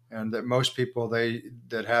brainer. And that most people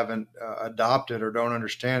that haven't adopted or don't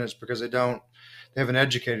understand it's because they haven't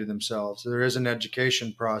educated themselves. There is an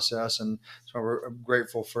education process, and so we're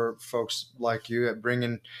grateful for folks like you at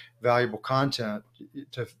bringing valuable content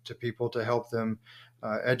to people to help them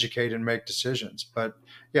educate and make decisions. But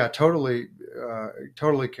yeah, totally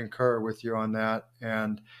concur with you on that.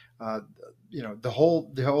 And uh, the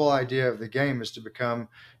whole idea of the game is to become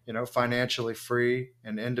financially free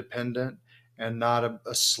and independent, and not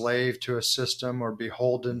a slave to a system or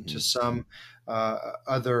beholden to Mm-hmm. some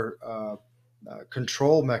other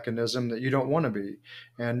control mechanism that you don't want to be.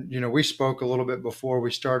 And we spoke a little bit before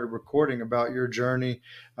we started recording about your journey,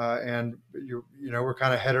 and we're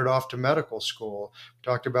kind of headed off to medical school. We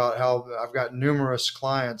talked about how I've got numerous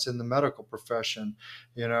clients in the medical profession,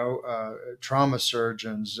 trauma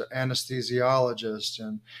surgeons, anesthesiologists,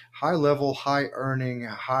 and high level, high earning,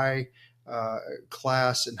 high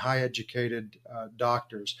class, and high educated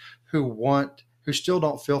doctors who still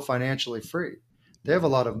don't feel financially free. They have a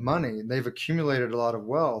Mm-hmm. lot of money and they've accumulated a lot of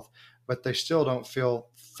wealth, but they still don't feel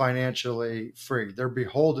financially free. They're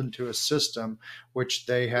beholden to a system which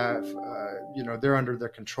they have, they're under the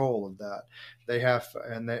control of that. They have,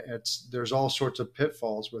 and there's all sorts of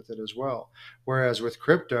pitfalls with it as well. Whereas with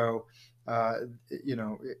crypto, uh,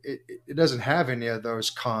 it doesn't have any of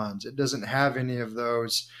those cons. It doesn't have any of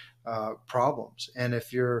those problems. And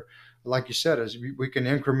if you're, like you said, as we can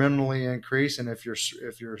incrementally increase, and if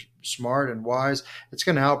you're smart and wise, it's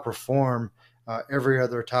going to outperform every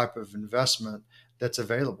other type of investment that's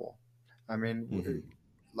available. I Mm-hmm. mean,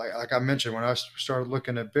 like I mentioned, when I started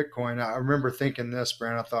looking at Bitcoin, I remember thinking this,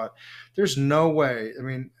 Brand. I thought, there's no way. I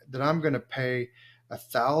mean, that I'm going to pay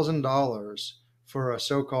 $1,000 for a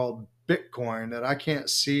so-called Bitcoin that I can't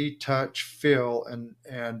see, touch, feel, and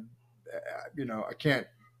I can't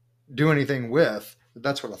do anything with.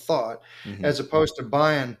 That's what I thought, Mm-hmm. as opposed to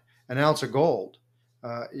buying an ounce of gold.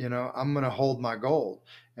 I'm going to hold my gold.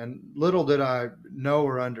 And little did I know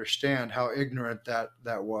or understand how ignorant that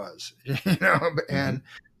was. Mm-hmm. And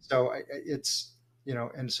so it's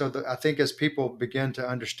and so I think as people begin to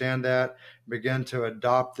understand that, begin to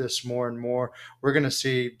adopt this more and more, we're going to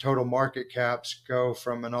see total market caps go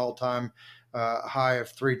from an all-time high of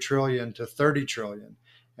 3 trillion to 30 trillion,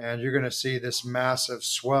 and you're going to see this massive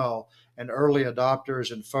swell, and early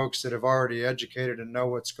adopters and folks that have already educated and know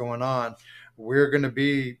what's going on. We're going to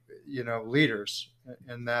be leaders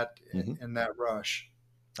in that Mm-hmm. in that rush.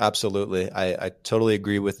 Absolutely. I totally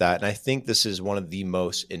agree with that. And I think this is one of the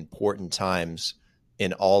most important times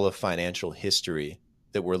in all of financial history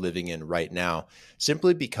that we're living in right now,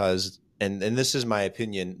 simply because, and this is my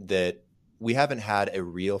opinion, that we haven't had a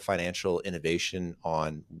real financial innovation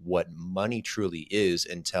on what money truly is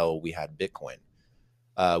until we had Bitcoin.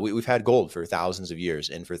 We've had gold for thousands of years,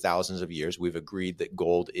 and for thousands of years, we've agreed that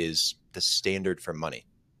gold is the standard for money,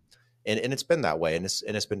 and it's been that way, and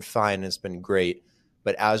it's been fine, and it's been great.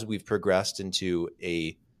 But as we've progressed into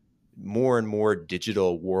a more and more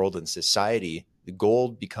digital world and society, the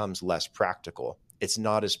gold becomes less practical. It's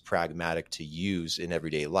not as pragmatic to use in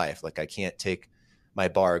everyday life. Like I can't take my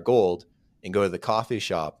bar of gold and go to the coffee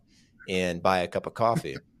shop and buy a cup of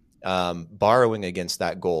coffee. Borrowing against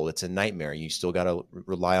that goal, it's a nightmare. You still got to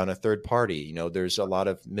rely on a third party. There's a lot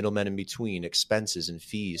of middlemen in between, expenses and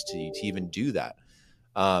fees to even do that.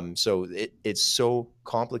 So it's so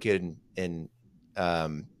complicated and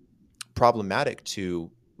problematic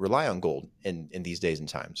to rely on gold in these days and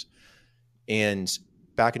times. And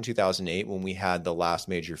back in 2008, when we had the last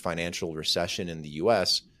major financial recession in the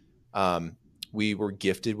US, we were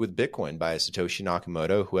gifted with Bitcoin by Satoshi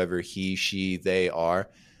Nakamoto, whoever he, she, they are.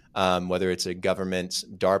 Whether it's a government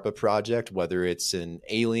DARPA project, whether it's an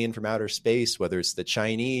alien from outer space, whether it's the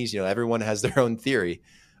Chinese, everyone has their own theory,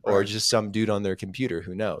 or Right. just some dude on their computer,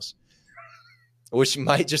 who knows, which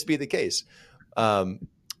might just be the case. Um,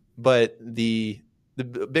 but the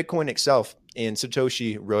Bitcoin itself, and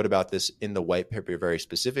Satoshi wrote about this in the white paper very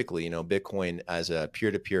specifically. Bitcoin as a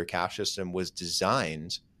peer-to-peer cash system was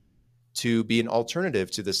designed to be an alternative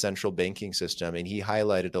to the central banking system, and he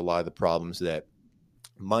highlighted a lot of the problems that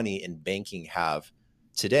money and banking have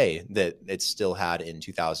today that it still had in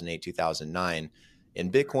 2008, 2009.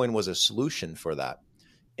 And Bitcoin was a solution for that.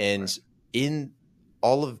 Right. And in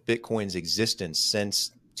all of Bitcoin's existence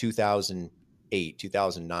since 2008,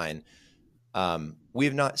 2009, we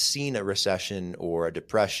have not seen a recession or a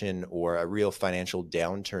depression or a real financial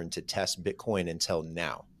downturn to test Bitcoin until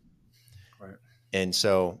now. Right. And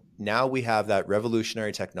so now we have that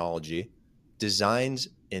revolutionary technology designed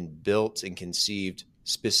and built and conceived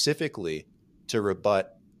specifically to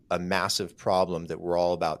rebut a massive problem that we're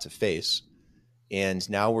all about to face. And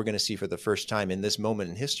now we're going to see for the first time in this moment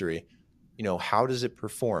in history, how does it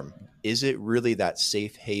perform? Is it really that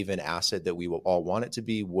safe haven asset that we will all want it to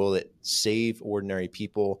be? Will it save ordinary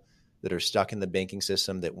people that are stuck in the banking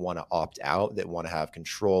system, that want to opt out, that want to have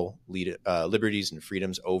control, liberties and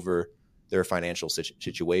freedoms over their financial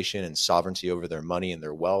situation and sovereignty over their money and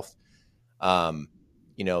their wealth? Um,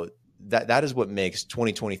 that is what makes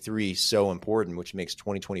 2023 so important, which makes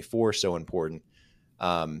 2024 so important,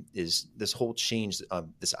 is this whole change of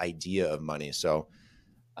this idea of money. So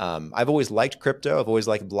I've always liked crypto. I've always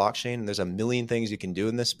liked blockchain. And there's a million things you can do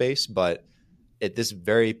in this space. But at this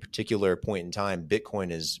very particular point in time,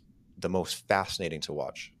 Bitcoin is the most fascinating to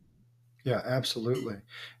watch. Yeah, absolutely.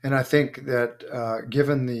 And I think that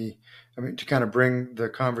to kind of bring the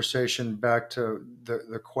conversation back to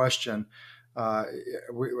the question, uh,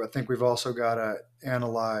 I think we've also got to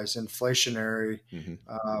analyze inflationary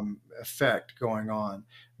Mm-hmm. effect going on.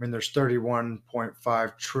 I mean, there's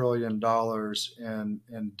 $31.5 trillion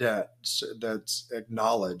in debt that's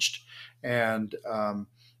acknowledged. And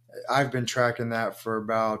I've been tracking that for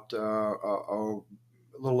about a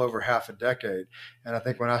little over half a decade. And I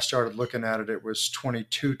think when I started looking at it, it was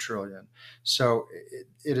 22 trillion. So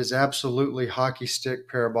it is absolutely hockey stick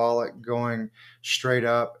parabolic going straight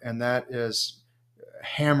up. And that is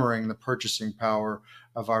hammering the purchasing power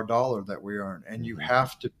of our dollar that we earn. And you Mm-hmm.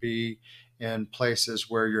 have to be in places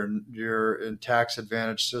where you're in tax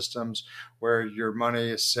advantage systems, where your money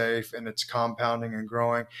is safe and it's compounding and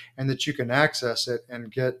growing, and that you can access it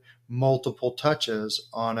and get multiple touches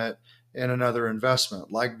on it in another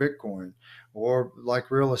investment like Bitcoin or like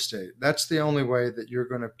real estate. That's the only way that you're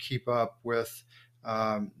going to keep up with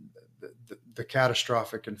um, the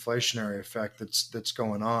catastrophic inflationary effect that's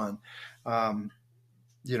going on. Um,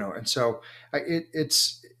 and so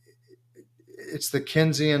it's the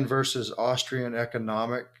Keynesian versus Austrian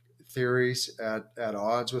economic theories at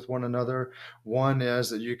odds with one another. One is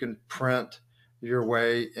that you can print your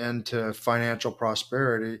way into financial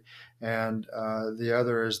prosperity, and the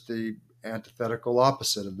other is the antithetical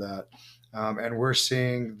opposite of that. And we're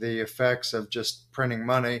seeing the effects of just printing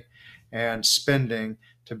money and spending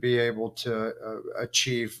to be able to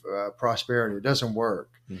achieve prosperity. It doesn't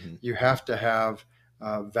work. Mm-hmm. You have to have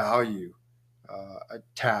value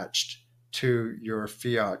attached to your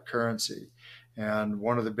fiat currency. And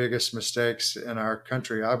one of the biggest mistakes in our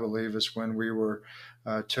country, I believe, is when we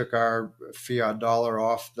took our fiat dollar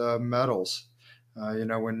off the metals.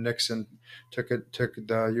 When Nixon took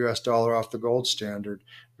the U.S. dollar off the gold standard,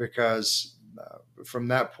 because from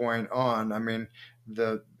that point on, I mean,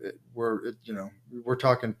 we're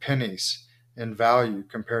talking pennies in value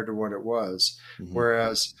compared to what it was. Mm-hmm.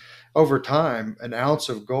 Whereas over time, an ounce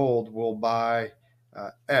of gold will buy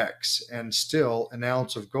X, and still an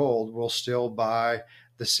ounce of gold will still buy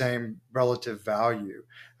the same relative value.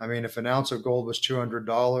 I mean, if an ounce of gold was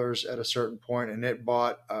 $200 at a certain point and it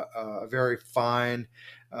bought a very fine,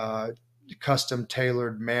 custom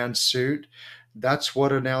tailored man suit, that's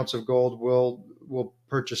what an ounce of gold will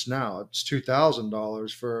purchase now. It's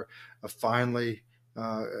 $2,000 for a finely,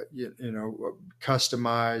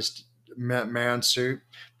 customized man suit,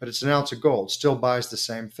 but it's an ounce of gold. Still buys the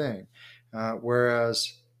same thing.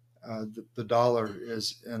 Whereas the dollar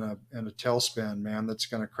is in a tailspin, man, that's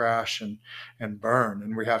going to crash and burn,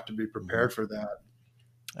 and we have to be Mm-hmm. prepared for that.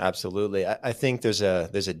 Absolutely. I think there's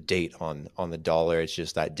a date on the dollar. It's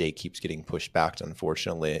just that date keeps getting pushed back.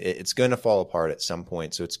 Unfortunately, it's going to fall apart at some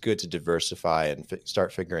point. So it's good to diversify and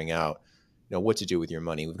start figuring out, what to do with your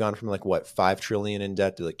money. We've gone from 5 trillion in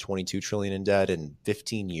debt to 22 trillion in debt in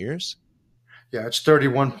 15 years. Yeah, it's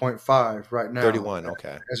 31.5 right now 31.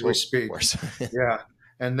 Okay. as we Well, speak. worse. Yeah,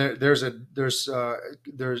 and there's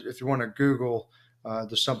if you want to Google,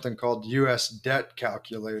 there's something called U.S. debt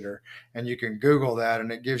calculator, and you can Google that,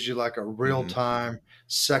 and it gives you like a real Mm-hmm. time,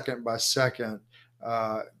 second by second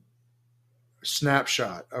uh,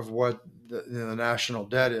 snapshot of what the national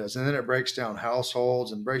debt is, and then it breaks down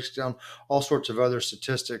households and breaks down all sorts of other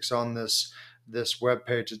statistics on this web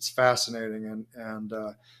page. It's fascinating, and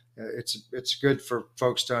It's good for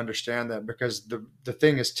folks to understand that, because the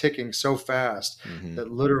thing is ticking so fast Hmm.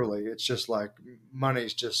 that literally it's just like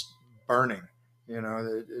money's just burning.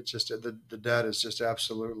 It's just the debt is just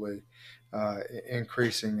absolutely uh,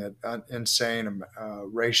 increasing at insane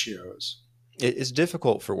ratios. It's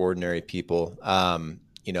difficult for ordinary people.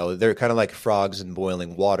 They're kind of like frogs in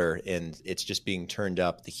boiling water, and it's just being turned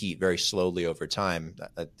up the heat very slowly over time.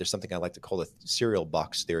 There's something I like to call the cereal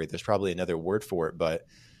box theory. There's probably another word for it, but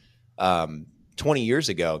um, 20 years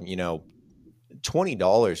ago,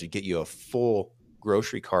 $20 would get you a full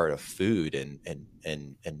grocery cart of food and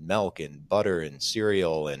milk and butter and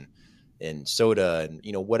cereal and soda and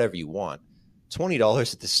whatever you want.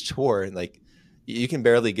 $20 at the store, and like you can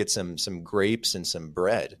barely get some grapes and some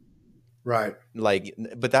bread. Right. Like,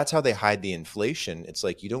 but that's how they hide the inflation. It's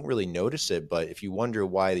like you don't really notice it, but if you wonder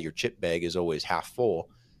why your chip bag is always half full,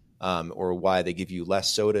 or why they give you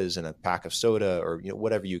less sodas in a pack of soda, or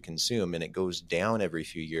whatever you consume, and it goes down every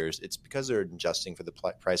few years, it's because they're adjusting for the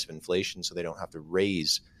price of inflation, so they don't have to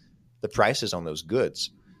raise the prices on those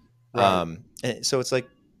goods. Right. And so it's like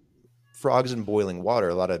frogs in boiling water.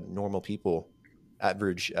 A lot of normal people,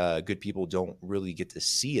 average good people, don't really get to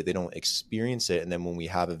see it. They don't experience it. And then when we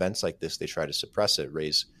have events like this, they try to suppress it,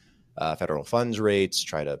 raise federal funds rates,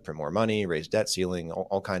 try to print more money, raise debt ceiling,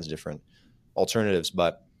 all kinds of different alternatives.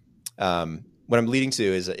 But what I'm leading to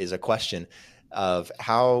is a question of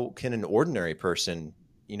how can an ordinary person,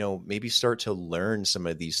 maybe start to learn some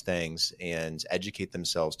of these things and educate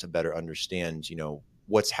themselves to better understand,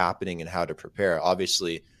 what's happening and how to prepare.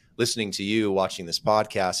 Obviously, listening to you, watching this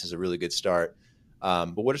podcast is a really good start.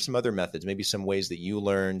 But what are some other methods, maybe some ways that you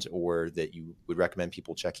learned or that you would recommend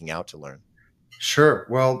people checking out to learn? Sure.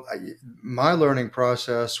 Well, my learning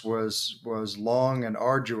process was long and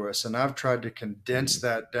arduous, and I've tried to condense Hmm.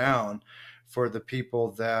 that down for the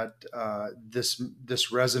people that this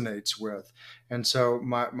resonates with. And so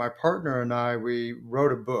my partner and I, we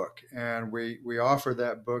wrote a book, and we offer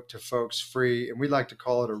that book to folks free, and we like to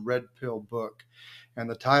call it a red pill book. And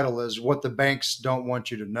the title is "What the Banks Don't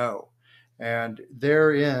Want You to Know." And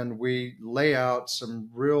therein we lay out some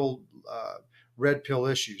real red pill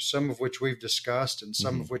issues, some of which we've discussed and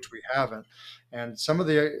some Hmm. of which we haven't. And some of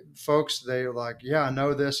the folks, they're like, yeah, I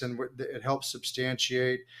know this, and it helps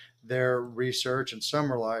substantiate their research. And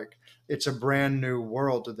some are like, it's a brand new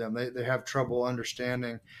world to them. They have trouble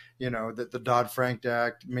understanding, that the Dodd-Frank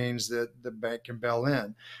Act means that the bank can bail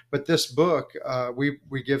in. But this book, we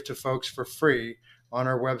give to folks for free on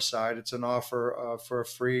our website. It's an offer for a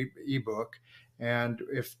free ebook. And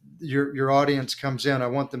if your audience comes in, I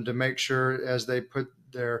want them to make sure as they put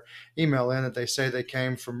their email in that they say they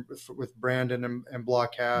came from with Brandon and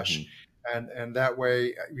Block Hmm. Hash, and that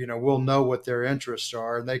way we'll know what their interests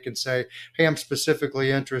are, and they can say, hey, I'm specifically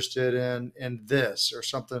interested in this or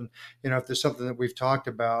something. If there's something that we've talked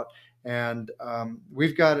about. And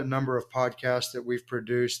we've got a number of podcasts that we've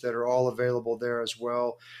produced that are all available there as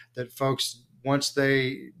well, that folks, once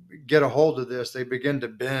they get a hold of this, they begin to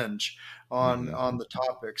binge Hmm. on the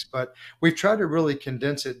topics. But we've tried to really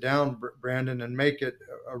condense it down, Brandon, and make it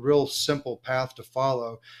a real simple path to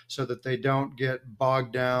follow so that they don't get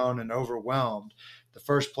bogged down and overwhelmed. The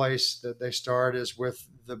first place that they start is with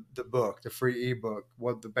the book, the free ebook,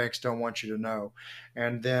 What the Banks Don't Want You to Know.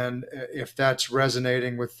 And then if that's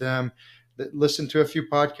resonating with them, listen to a few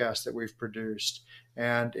podcasts that we've produced.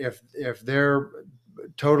 And if they're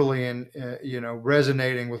totally in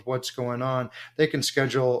resonating with what's going on, they can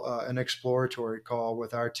schedule an exploratory call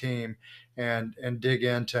with our team and dig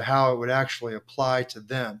into how it would actually apply to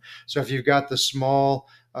them. So if you've got the small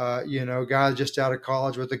guy just out of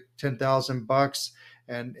college with the 10,000 bucks,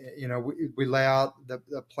 and we lay out the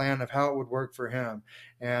plan of how it would work for him.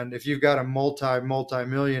 And if you've got a multi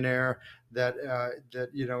millionaire that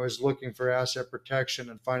is looking for asset protection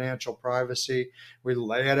and financial privacy, we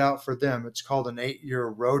lay it out for them. It's called an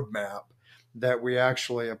 8-year roadmap that we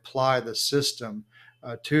actually apply the system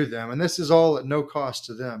to them. And this is all at no cost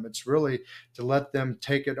to them. It's really to let them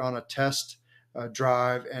take it on a test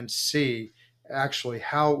drive and see actually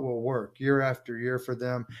how it will work year after year for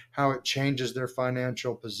them, how it changes their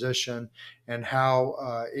financial position, and how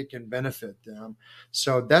it can benefit them.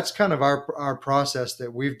 So that's kind of our process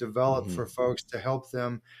that we've developed Hmm. for folks to help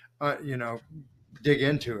them, uh, you know, dig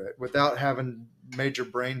into it without having major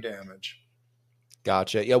brain damage.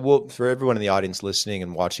 Gotcha. Yeah. Well, for everyone in the audience listening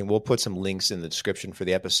and watching, we'll put some links in the description for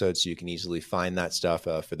the episode so you can easily find that stuff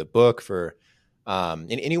for the book, for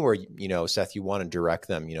and anywhere, Seth, you want to direct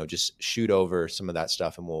them, just shoot over some of that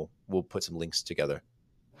stuff and we'll put some links together.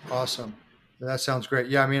 Awesome. That sounds great.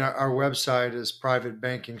 Yeah, I mean, our website is Mhm.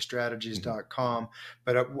 privatebankingstrategies.com,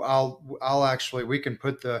 but I'll actually, we can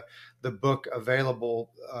put the book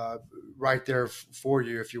available right there for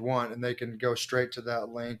you if you want, and they can go straight to that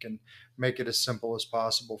link and make it as simple as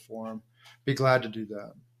possible for them. Be glad to do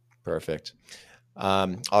that. Perfect.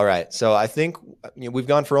 All right. So I think we've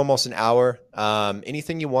gone for almost an hour.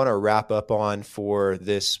 Anything you want to wrap up on for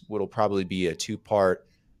this? What'll probably be a two-part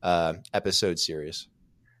episode series.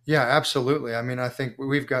 Yeah, absolutely. I mean, I think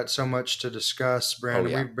we've got so much to discuss, Oh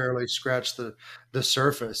Brandon. yeah. We've barely scratched the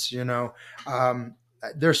surface.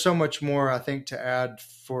 There's so much more I think to add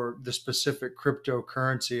for the specific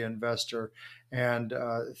cryptocurrency investor, and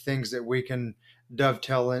things that we can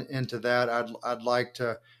dovetail into that. I'd like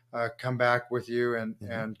to come back with you and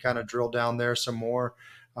Mhm. kind of drill down there some more.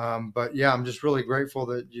 But yeah, I'm just really grateful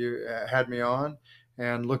that you had me on,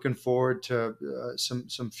 and looking forward to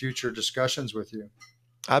some future discussions with you.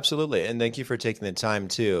 Absolutely, and thank you for taking the time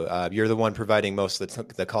too. You're the one providing most of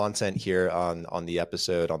the content here on the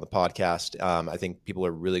episode on the podcast. I think people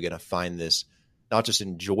are really going to find this not just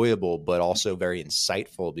enjoyable, but also very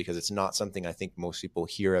insightful because it's not something I think most people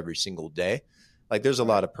hear every single day. Like there's a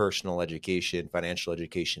Right. lot of personal education, financial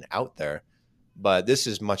education out there, but this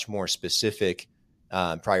is much more specific,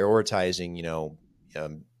 prioritizing,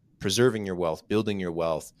 um, preserving your wealth, building your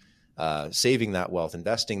wealth, saving that wealth,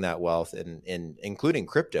 investing that wealth, and including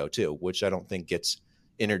crypto too, which I don't think gets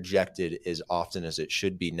interjected as often as it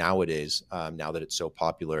should be nowadays. Now that it's so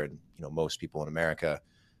popular, and most people in America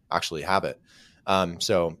actually have it.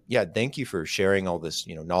 So yeah, thank you for sharing all this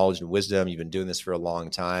knowledge and wisdom. You've been doing this for a long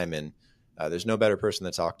time, and there's no better person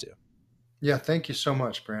to talk to. Yeah, thank you so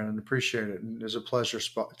much, Brandon. Appreciate it. And it was a pleasure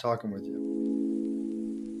talking with you.